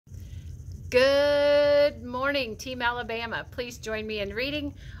Good morning, Team Alabama. Please join me in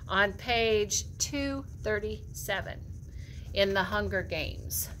reading on page 237 in the Hunger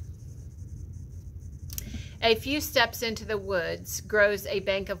Games. A few steps into the woods grows a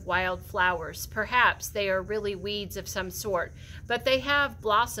bank of wild flowers. Perhaps they are really weeds of some sort, but they have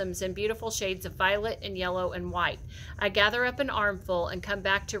blossoms in beautiful shades of violet and yellow and white. I gather up an armful and come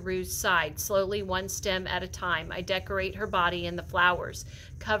back to Rue's side. Slowly, one stem at a time, I decorate her body in the flowers,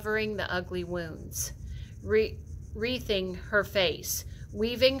 covering the ugly wounds, wreathing her face,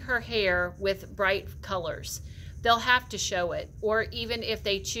 weaving her hair with bright colors. They'll have to show it, or even if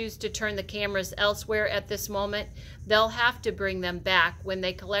they choose to turn the cameras elsewhere at this moment, they'll have to bring them back when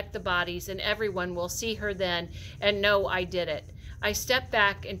they collect the bodies, and everyone will see her then and know I did it. I step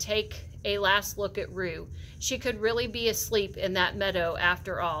back and take a last look at Rue. She could really be asleep in that meadow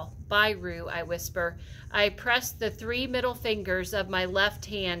after all. Bye, Rue, I whisper. I press the 3 middle fingers of my left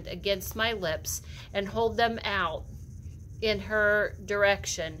hand against my lips and hold them out in her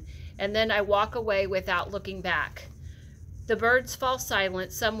direction, and then I walk away without looking back. The birds fall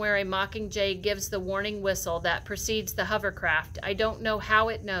silent. Somewhere a mockingjay gives the warning whistle that precedes the hovercraft. I don't know how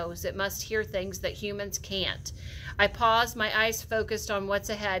it knows. It must hear things that humans can't. I pause, my eyes focused on what's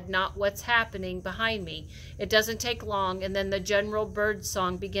ahead, not what's happening behind me. It doesn't take long, and then the general bird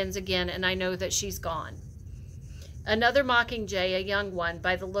song begins again, and I know that she's gone. Another mockingjay, a young one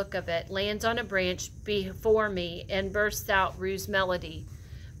by the look of it, lands on a branch before me and bursts out Rue's melody.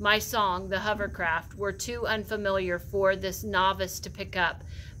 My song, The Hovercraft, were too unfamiliar for this novice to pick up,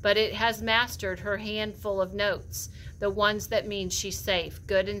 but it has mastered her handful of notes, the ones that mean she's safe,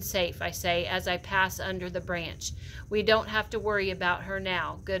 good and safe, I say as I pass under the branch. We don't have to worry about her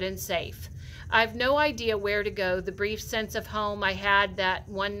now, good and safe. I've no idea where to go. The brief sense of home I had that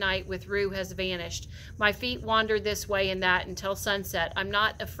one night with Rue has vanished. My feet wander this way and that until sunset. I'm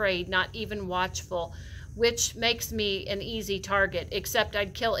not afraid, not even watchful, which makes me an easy target, except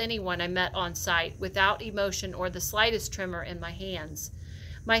I'd kill anyone I met on sight, without emotion or the slightest tremor in my hands.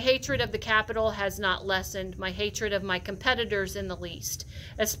 My hatred of the Capitol has not lessened, my hatred of my competitors in the least,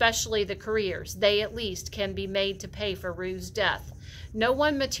 especially the careers. They at least can be made to pay for Rue's death. No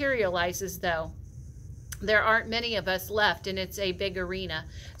one materializes, though. There aren't many of us left, and it's a big arena.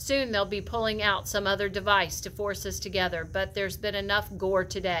 Soon they'll be pulling out some other device to force us together, but there's been enough gore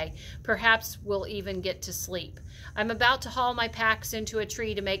today. Perhaps we'll even get to sleep. I'm about to haul my packs into a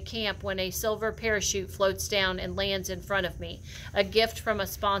tree to make camp when a silver parachute floats down and lands in front of me. A gift from a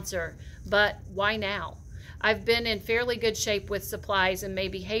sponsor, but why now? I've been in fairly good shape with supplies, and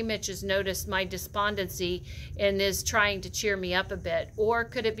maybe Haymitch has noticed my despondency and is trying to cheer me up a bit. Or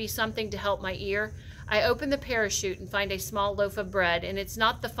could it be something to help my ear? I open the parachute and find a small loaf of bread, and it's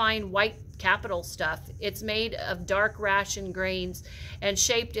not the fine white Capitol stuff. It's made of dark ration grains and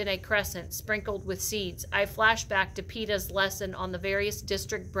shaped in a crescent, sprinkled with seeds. I flash back to PETA's lesson on the various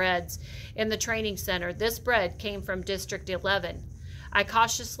district breads in the training center. This bread came from District 11. I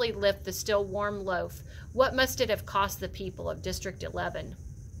cautiously lift the still warm loaf. What must it have cost the people of District 11,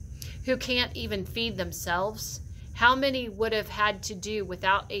 who can't even feed themselves? How many would have had to do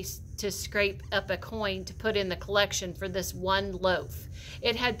without to scrape up a coin to put in the collection for this one loaf?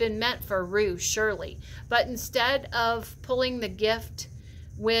 It had been meant for Rue, surely, but instead of pulling the gift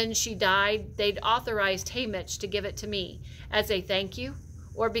when she died, they'd authorized Haymitch to give it to me as a thank you,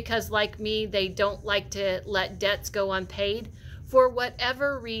 or because, like me, they don't like to let debts go unpaid. For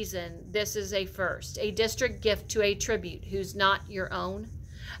whatever reason, this is a first, a district gift to a tribute who's not your own.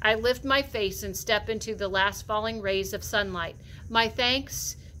 I lift my face and step into the last falling rays of sunlight. My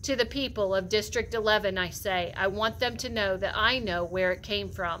thanks to the people of District 11, I say. I want them to know that I know where it came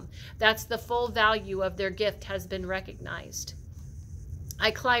from. That's the full value of their gift has been recognized. I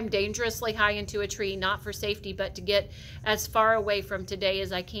climb dangerously high into a tree, not for safety, but to get as far away from today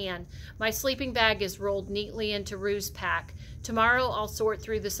as I can. My sleeping bag is rolled neatly into Rue's pack. Tomorrow I'll sort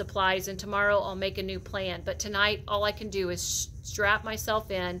through the supplies, and tomorrow I'll make a new plan. But tonight all I can do is strap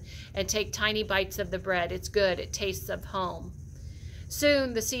myself in and take tiny bites of the bread. It's good. It tastes of home.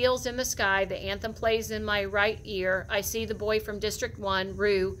 Soon the seal's in the sky. The anthem plays in my right ear. I see the boy from District 1,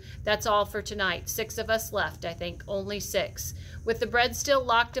 Rue. That's all for tonight. 6 of us left, I think. Only 6. With the bread still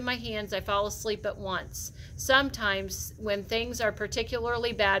locked in my hands, I fall asleep at once. Sometimes, when things are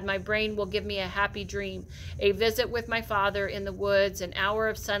particularly bad, my brain will give me a happy dream. A visit with my father in the woods, an hour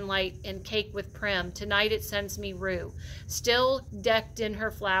of sunlight, and cake with Prim. Tonight it sends me Rue, still decked in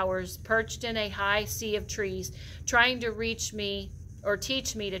her flowers, perched in a high sea of trees, trying to reach me or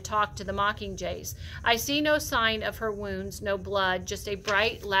teach me to talk to the mockingjays. I see no sign of her wounds, no blood, just a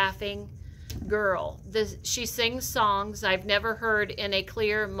bright, laughing girl. She sings songs I've never heard in a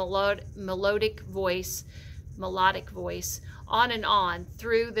clear melodic voice, on and on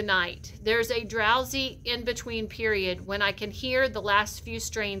through the night. There's a drowsy in-between period when I can hear the last few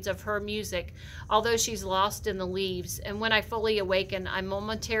strains of her music, although she's lost in the leaves, and when I fully awaken, I'm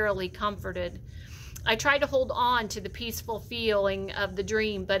momentarily comforted. I try to hold on to the peaceful feeling of the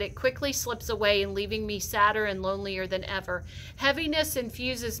dream, but it quickly slips away and leaving me sadder and lonelier than ever. Heaviness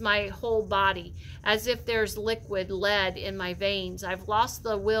infuses my whole body, as if there's liquid lead in my veins. I've lost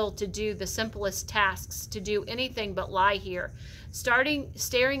the will to do the simplest tasks, to do anything but lie here,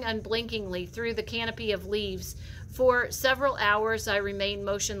 staring unblinkingly through the canopy of leaves. For several hours I remain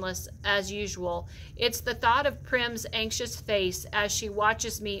motionless as usual. It's the thought of Prim's anxious face as she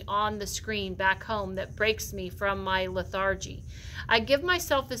watches me on the screen back home that breaks me from my lethargy. I give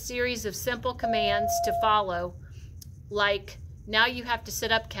myself a series of simple commands to follow, like, now you have to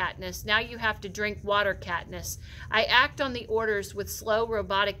sit up, Katniss. Now you have to drink water, Katniss. I act on the orders with slow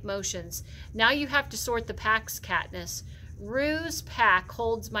robotic motions. Now you have to sort the packs, Katniss. Rue's pack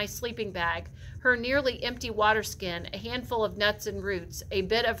holds my sleeping bag, her nearly empty water skin, a handful of nuts and roots, a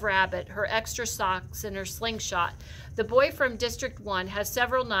bit of rabbit, her extra socks, and her slingshot. The boy from District 1 has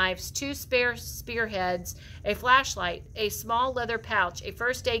several knives, 2 spare spearheads, a flashlight, a small leather pouch, a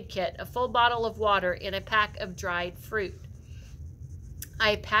first aid kit, a full bottle of water, and a pack of dried fruit.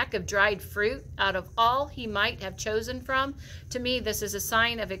 A pack of dried fruit out of all he might have chosen from? To me, this is a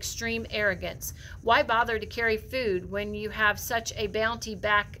sign of extreme arrogance. Why bother to carry food when you have such a bounty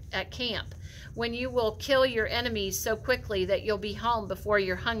back at camp? When you will kill your enemies so quickly that you'll be home before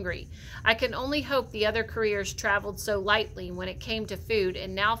you're hungry. I can only hope the other couriers traveled so lightly when it came to food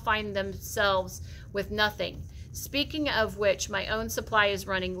and now find themselves with nothing. Speaking of which, my own supply is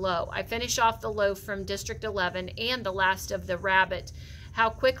running low. I finish off the loaf from District 11 and the last of the rabbit. How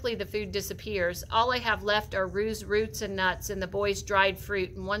quickly the food disappears. All I have left are Rue's roots and nuts and the boy's dried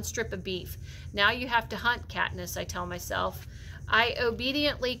fruit and 1 strip of beef. Now you have to hunt, Katniss, I tell myself. I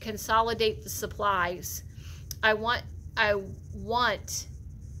obediently consolidate the supplies I want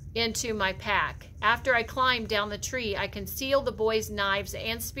into my pack. After I climb down the tree, I conceal the boy's knives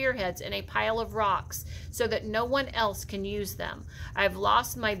and spearheads in a pile of rocks so that no one else can use them. I've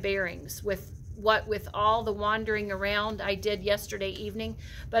lost my bearings with all the wandering around I did yesterday evening,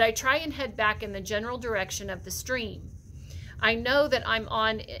 but I try and head back in the general direction of the stream. I know that I'm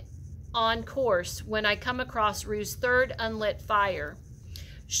on course when I come across Rue's 3rd unlit fire.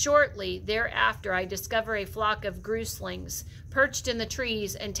 Shortly thereafter, I discover a flock of grooslings perched in the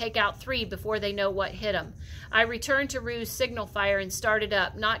trees and take out 3 before they know what hit them. I return to Rue's signal fire and start it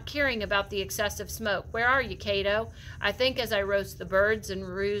up, not caring about the excessive smoke. Where are you, Cato? I think as I roast the birds and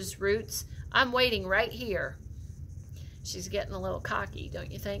Rue's roots. I'm waiting right here. She's getting a little cocky,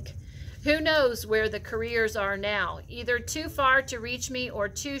 don't you think? Who knows where the couriers are now? Either too far to reach me or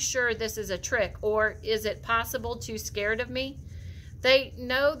too sure this is a trick, or is it possible too scared of me? They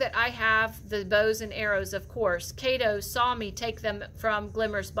know that I have the bows and arrows, of course. Cato saw me take them from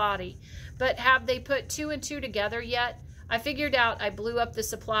Glimmer's body. But have they put 2 and 2 together yet? I figured out I blew up the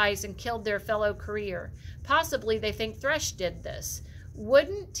supplies and killed their fellow courier. Possibly they think Thresh did this.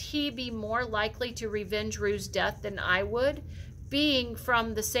 Wouldn't he be more likely to revenge Rue's death than I would? Being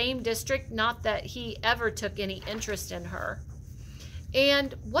from the same district, not that he ever took any interest in her.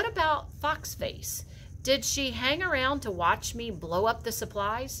 And what about Foxface? Did she hang around to watch me blow up the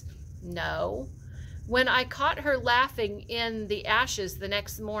supplies? No. When I caught her laughing in the ashes the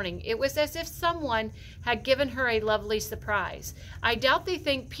next morning, it was as if someone had given her a lovely surprise. I doubt they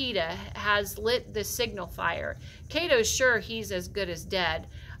think Peeta has lit the signal fire. Cato's sure he's as good as dead.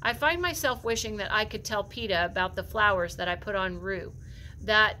 I find myself wishing that I could tell Peeta about the flowers that I put on Rue,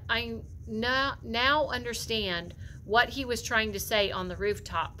 that I now understand what he was trying to say on the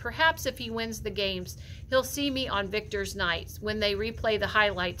rooftop. Perhaps if he wins the games, he'll see me on Victor's nights when they replay the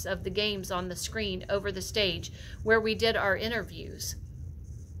highlights of the games on the screen over the stage where we did our interviews.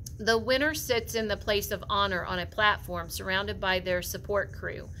 The winner sits in the place of honor on a platform surrounded by their support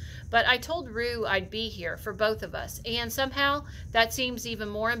crew. But I told Rue I'd be here for both of us, and somehow that seems even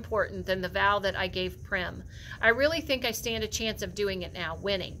more important than the vow that I gave Prim. I really think I stand a chance of doing it now,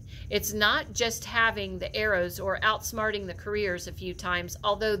 winning. It's not just having the arrows or outsmarting the careers a few times,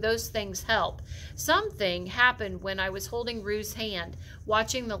 although those things help. Something happened when I was holding Rue's hand,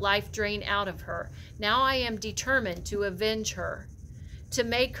 watching the life drain out of her. Now I am determined to avenge her, to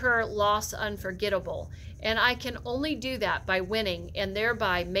make her loss unforgettable. And I can only do that by winning and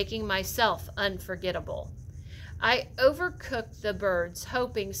thereby making myself unforgettable. I overcook the birds,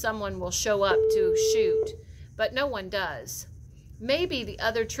 hoping someone will show up to shoot, but no one does. Maybe the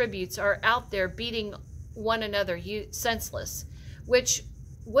other tributes are out there beating one another senseless, which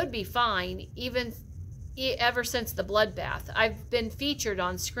would be fine ever since the bloodbath. I've been featured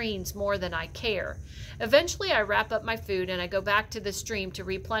on screens more than I care. Eventually I wrap up my food and I go back to the stream to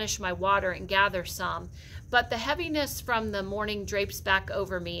replenish my water and gather some, but the heaviness from the morning drapes back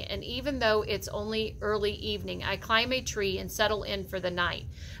over me, and even though it's only early evening, I climb a tree and settle in for the night.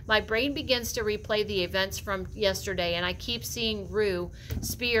 My brain begins to replay the events from yesterday, and I keep seeing Rue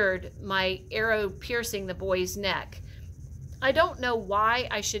speared, my arrow piercing the boy's neck. I don't know why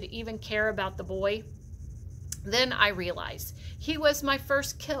I should even care about the boy. Then I realize he was my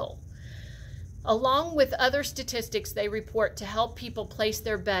first kill. Along with other statistics they report to help people place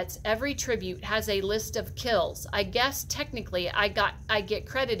their bets, every tribute has a list of kills. I guess technically I get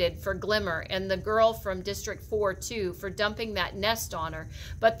credited for Glimmer and the girl from District 4 too for dumping that nest on her,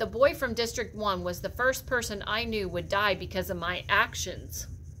 but the boy from District 1 was the first person I knew would die because of my actions.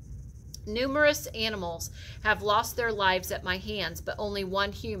 Numerous animals have lost their lives at my hands, but only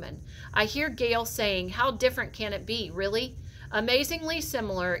one human. I hear Gale saying, "How different can it be, really?" Amazingly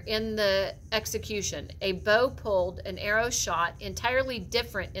similar in the execution. A bow pulled, an arrow shot, entirely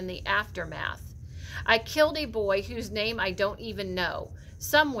different in the aftermath. I killed a boy whose name I don't even know.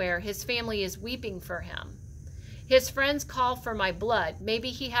 Somewhere his family is weeping for him. His friends call for my blood. Maybe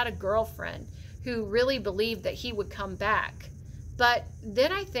he had a girlfriend who really believed that he would come back. But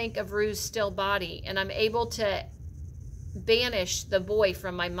then I think of Rue's still body, and I'm able to banish the boy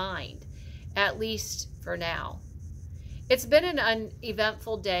from my mind, at least for now. It's been an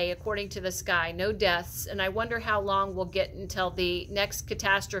uneventful day, according to the sky. No deaths, and I wonder how long we'll get until the next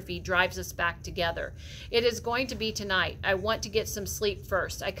catastrophe drives us back together. It is going to be tonight. I want to get some sleep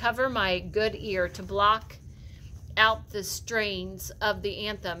first. I cover my good ear to block out the strains of the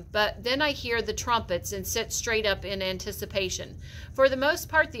anthem, but then I hear the trumpets and sit straight up in anticipation. For the most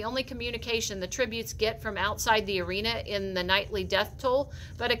part, the only communication the tributes get from outside the arena in the nightly death toll,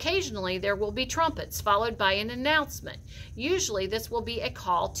 but occasionally there will be trumpets followed by an announcement. Usually this will be a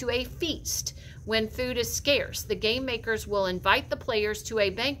call to a feast. When food is scarce, the game makers will invite the players to a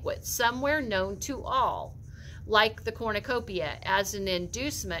banquet somewhere known to all, like the cornucopia, as an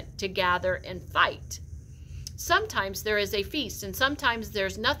inducement to gather and fight. Sometimes there is a feast, and sometimes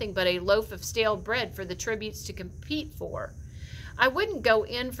there's nothing but a loaf of stale bread for the tributes to compete for. I wouldn't go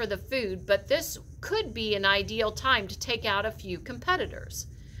in for the food, but this could be an ideal time to take out a few competitors.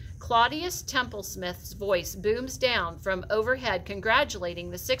 Claudius Templesmith's voice booms down from overhead, congratulating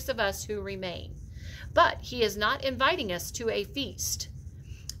the 6 of us who remain. But he is not inviting us to a feast.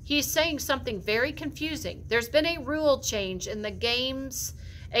 He's saying something very confusing. There's been a rule change in the games.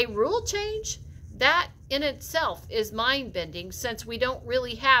 A rule change? That in itself is mind-bending, since we don't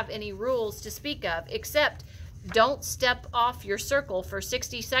really have any rules to speak of, except don't step off your circle for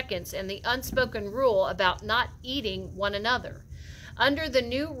 60 seconds and the unspoken rule about not eating one another. Under the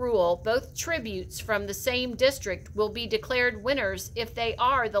new rule, both tributes from the same district will be declared winners if they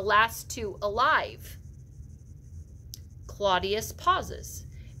are the last 2 alive. Claudius pauses,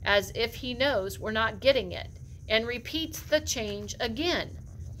 as if he knows we're not getting it, and repeats the change again.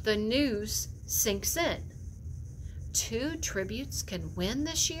 The news sinks in. 2 tributes can win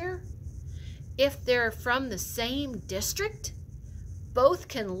this year? If they're from the same district? Both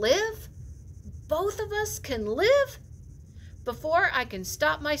can live? Both of us can live? Before I can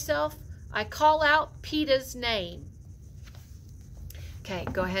stop myself, I call out PETA's name. Okay,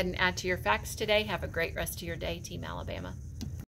 go ahead and add to your facts today. Have a great rest of your day, Team Alabama.